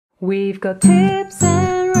We've got tips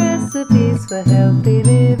and recipes for healthy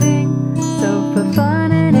living. So for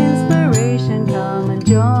fun and inspiration, come and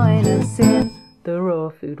join us in the raw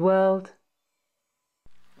food world.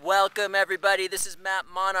 Welcome everybody, this is Matt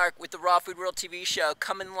Monarch with the Raw Food World TV show,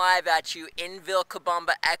 coming live at you in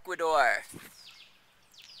Vilcabamba, Ecuador.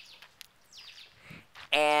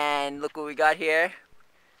 And look what we got here.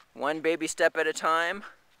 One baby step at a time.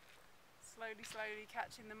 Slowly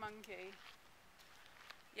catching the monkey.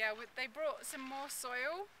 Yeah, they brought some more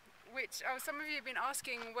soil, which some of you have been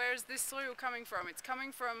asking, where is this soil coming from? It's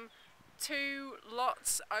coming from 2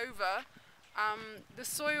 lots over. The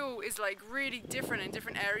soil is like really different in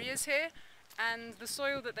different areas here, and the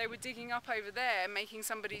soil that they were digging up over there, making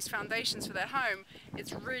somebody's foundations for their home,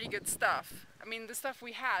 it's really good stuff. I mean, the stuff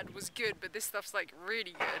we had was good, but this stuff's like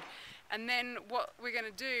really good. And then what we're going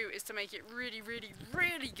to do is to make it really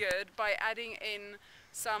good by adding in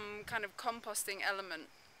some kind of composting element.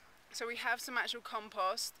 So we have some actual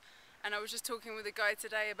compost, and I was just talking with a guy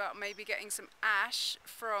today about maybe getting some ash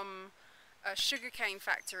from a sugarcane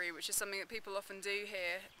factory, which is something that people often do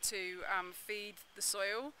here to feed the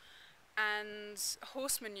soil, and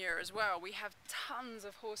horse manure as well. We have tons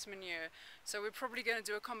of horse manure, so we're probably going to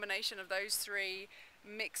do a combination of those 3,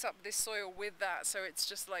 mix up this soil with that, so it's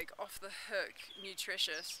just like off the hook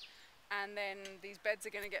nutritious, and then these beds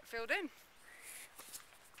are going to get filled in.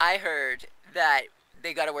 I heard that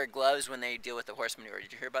they got to wear gloves when they deal with the horse manure.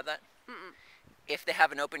 Did you hear about that? Mm-mm. If they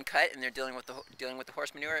have an open cut and they're dealing with the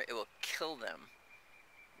horse manure, it will kill them.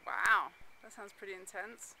 Wow, that sounds pretty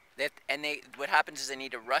intense. What happens is they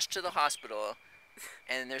need to rush to the hospital,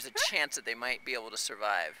 and there's a chance that they might be able to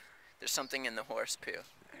survive. There's something in the horse poo.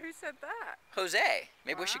 Who said that? Jose.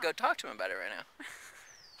 Maybe we should go talk to him about it right now.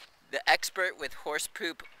 The expert with horse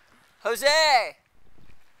poop, Jose!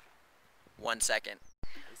 1 second.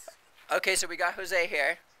 Okay, so we got Jose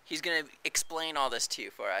here. He's going to explain all this to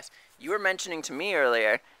you for us. You were mentioning to me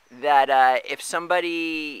earlier that if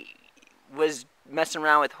somebody was messing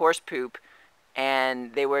around with horse poop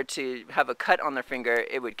and they were to have a cut on their finger,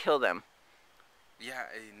 it would kill them. Yeah,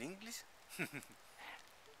 in English?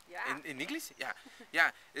 Yeah. In English? Yeah.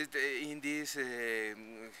 Yeah. In this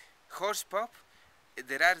horse poop,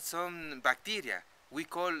 there are some bacteria we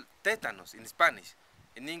call tetanus in Spanish.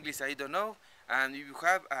 In English, I don't know. And you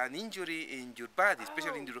have an injury in your body,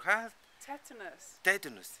 especially in your heart. Tetanus.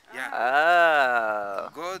 Tetanus, yeah. Oh.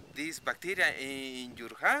 Got this bacteria in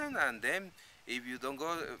your hand, and then if you don't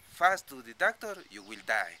go fast to the doctor, you will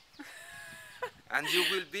die. And you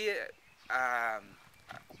will be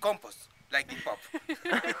compost, like the pop.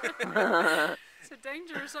 It's a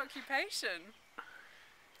dangerous occupation.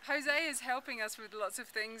 Jose is helping us with lots of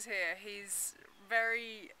things here. He's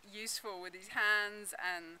very useful with his hands,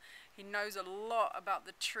 and he knows a lot about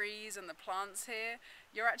the trees and the plants here.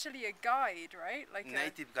 You're actually a guide, right? Like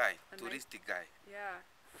native guide, touristic guide. Yeah.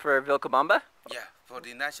 For Vilcabamba? Yeah, for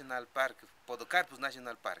the national park, Podocarpus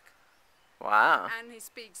National Park. Wow. And he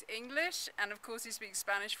speaks English, and of course he speaks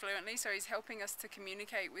Spanish fluently, so he's helping us to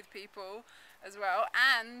communicate with people as well.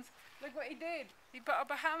 And look what he did. He put up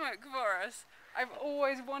a hammock for us. I've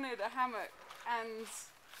always wanted a hammock, and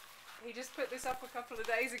he just put this up a couple of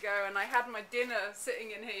days ago, and I had my dinner sitting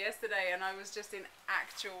in here yesterday, and I was just in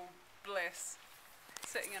actual bliss,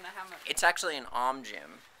 sitting in a hammock. It's actually an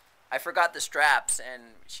gym. I forgot the straps, and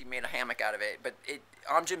she made a hammock out of it, but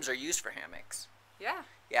gyms are used for hammocks. Yeah.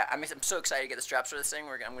 Yeah, I'm so excited to get the straps for this thing.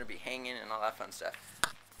 I'm going to be hanging and all that fun stuff.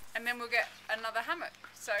 And then we'll get another hammock.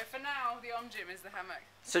 So for now, the gym is the hammock.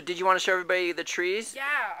 So did you want to show everybody the trees? Yeah,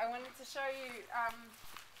 I wanted to show you.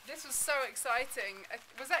 This was so exciting.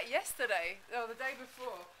 Was that yesterday? Or the day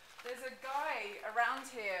before? There's a guy around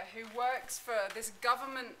here who works for this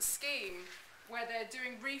government scheme where they're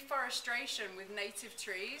doing reforestation with native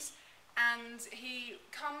trees, and he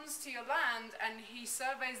comes to your land and he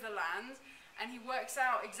surveys the land, and he works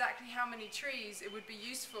out exactly how many trees it would be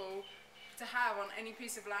useful to have on any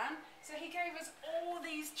piece of land. So he gave us all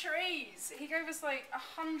these trees. He gave us like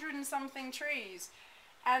 100 and something trees.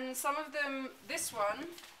 And some of them, this one,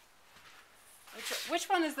 which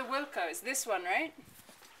one is the Wilco? It's this one, right?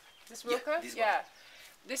 This Wilco? Yeah, this one. Yeah.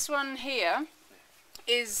 This one here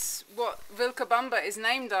is what Vilcabamba is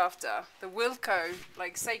named after. The Wilco,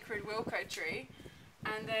 like sacred Wilco tree.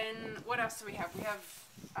 And then, what else do we have? We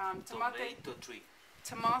have Tomato tree.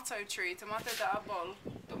 Tomato tree, tomate de árbol.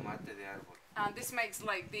 Tomate de árbol. And this makes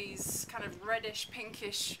like these kind of reddish,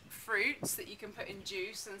 pinkish fruits that you can put in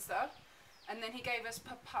juice and stuff. And then he gave us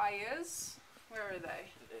papayas. Where are they?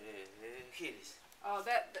 Here is. Oh,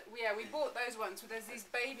 yeah, we bought those ones. There's these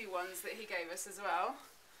baby ones that he gave us as well.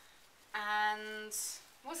 And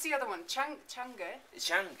What's the other one? Change? Change.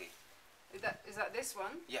 Is that this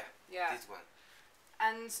one? Yeah, Yeah. this one.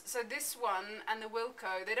 And so this one and the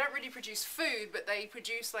Wilco, they don't really produce food, but they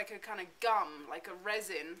produce like a kind of gum, like a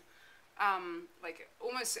resin. Like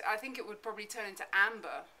almost, I think it would probably turn into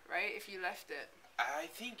amber, right, if you left it. I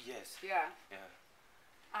think yes. Yeah.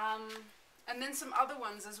 Yeah. And then some other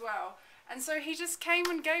ones as well. And so he just came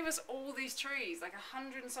and gave us all these trees, like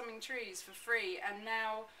 100 and something trees for free. And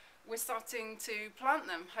now we're starting to plant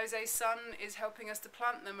them. Jose's son is helping us to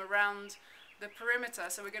plant them around the perimeter.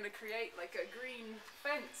 So we're going to create like a green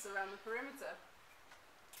fence around the perimeter.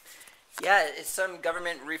 Yeah, it's some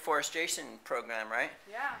government reforestation program, right?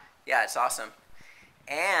 Yeah. Yeah, it's awesome.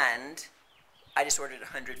 And I just ordered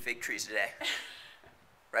 100 fig trees today.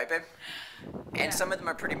 Right, babe? And some of them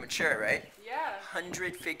are pretty mature, right? Yeah.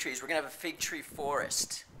 100 fig trees. We're going to have a fig tree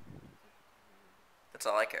forest. That's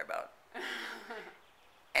all I care about.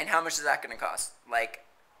 And how much is that going to cost? Like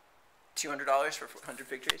 $200 for 100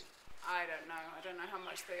 fig trees? I don't know. I don't know how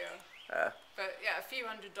much they are. But yeah, a few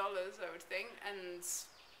 $100s, I would think. And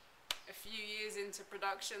a few years into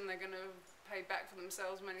production, they're going to pay back for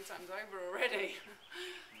themselves many times over already.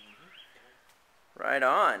 Right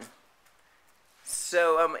on.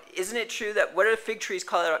 So, isn't it true that, what are fig trees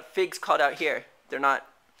called out, figs called out here? They're not?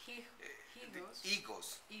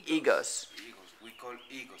 Higos. Higos. We call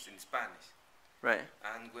higos in Spanish. Right.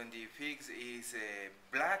 And when the figs is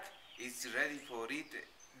black, it's ready for eat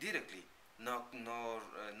directly. No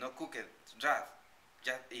cook it, just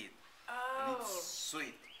eat. And Oh. it's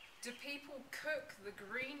sweet. Do people cook the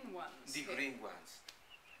green ones? The here? green ones.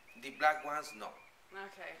 The black ones, no.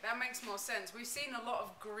 Okay, that makes more sense. We've seen a lot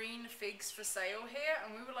of green figs for sale here,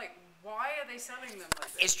 and we were like, why are they selling them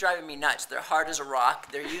like this? It's driving me nuts. They're hard as a rock.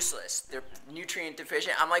 They're useless. They're nutrient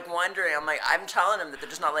deficient. I'm like wondering, I'm telling them that they're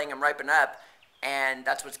just not letting them ripen up, and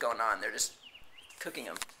that's what's going on. They're just cooking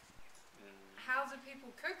them. How do people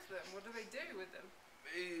cook them? What do they do with them?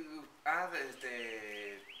 Add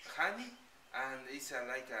the honey, and it's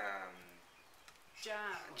like a Jam.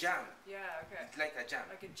 jam. Yeah, okay. It's like a jam.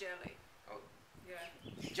 Like a jelly. Oh,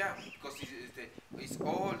 Yeah. jam, because it's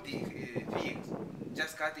all the figs.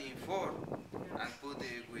 Just cut in four and put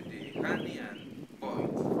it with the honey and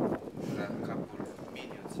boil for a couple of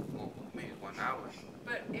minutes, or maybe 1 hour.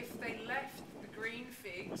 But if they left the green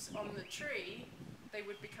figs on the tree, they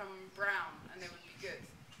would become brown and they would be good.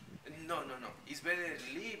 No. It's better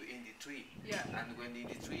leave in the tree. Yeah. And when the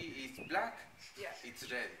tree is black, Yeah. it's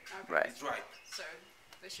ready. Okay. Right. It's ripe. So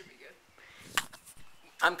they should be good.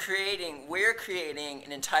 We're creating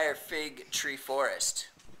an entire fig tree forest.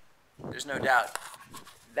 There's no doubt.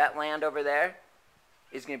 That land over there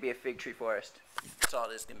is going to be a fig tree forest. That's all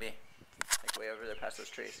it is going to be. Like way over there past those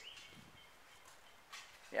trees.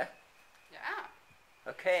 Yeah? Yeah.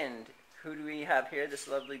 Okay, and who do we have here? This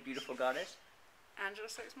lovely, beautiful goddess. Angela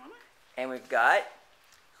Stokes Monarch. And we've got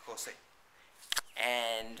Jose.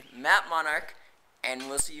 and Matt Monarch. And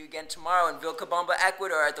we'll see you again tomorrow in Vilcabamba,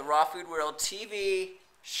 Ecuador at the Raw Food World TV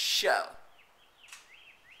show.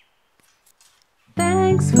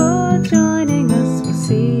 Thanks for joining us. We'll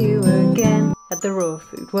see you again at the Raw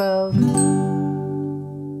Food World.